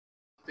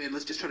man,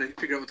 let's just try to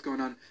figure out what's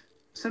going on.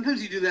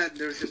 Sometimes you do that, and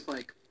there's just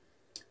like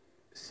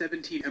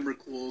 17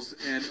 Emrakul's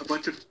and a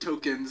bunch of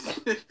tokens,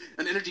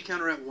 an energy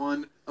counter at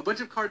 1, a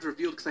bunch of cards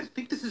revealed, because I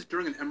think this is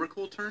during an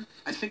Emrakul turn.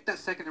 I think that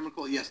second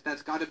Emrakul, yes,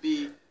 that's got to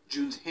be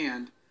June's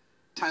hand.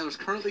 Tyler's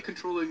currently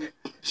controlling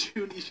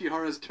Jun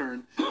Ishihara's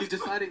turn. He's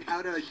deciding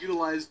how to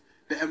utilize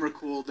the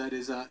Emrakul that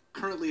is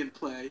currently in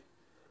play,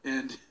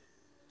 and...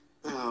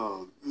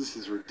 Oh, this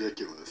is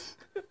ridiculous.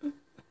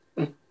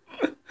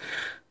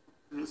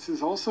 This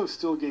is also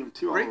still game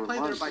 2. Great play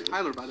there by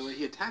Tyler, by the way.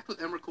 He attacked with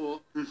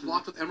Emrakul,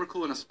 blocked with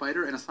Emrakul and a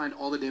spider, and assigned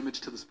all the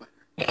damage to the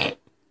spider.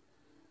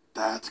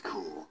 That's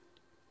cool.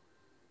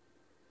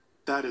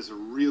 That is a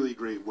really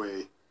great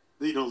way.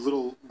 You know,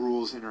 little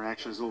rules,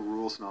 interactions, little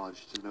rules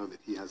knowledge to know that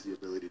he has the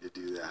ability to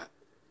do that.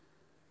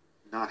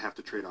 Not have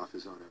to trade off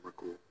his own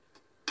Emrakul.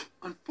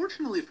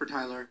 Unfortunately for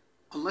Tyler,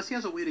 unless he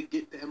has a way to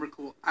get the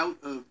Emrakul out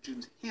of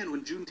June's hand,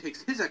 when June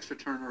takes his extra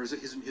turn, or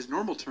his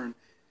normal turn,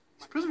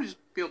 he's presumably just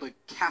be able to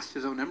cast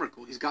his own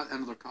Emrakul. He's got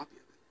another copy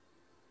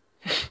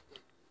of it.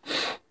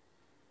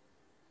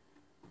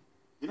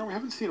 You know, we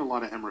haven't seen a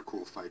lot of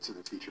Emrakul fights in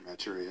the feature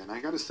match area, and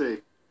I gotta say,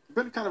 I've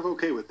been kind of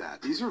okay with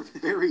that. These are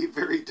very,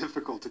 very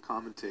difficult to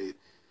commentate.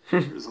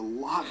 There's a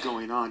lot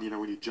going on, you know,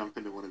 when you jump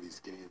into one of these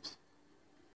games.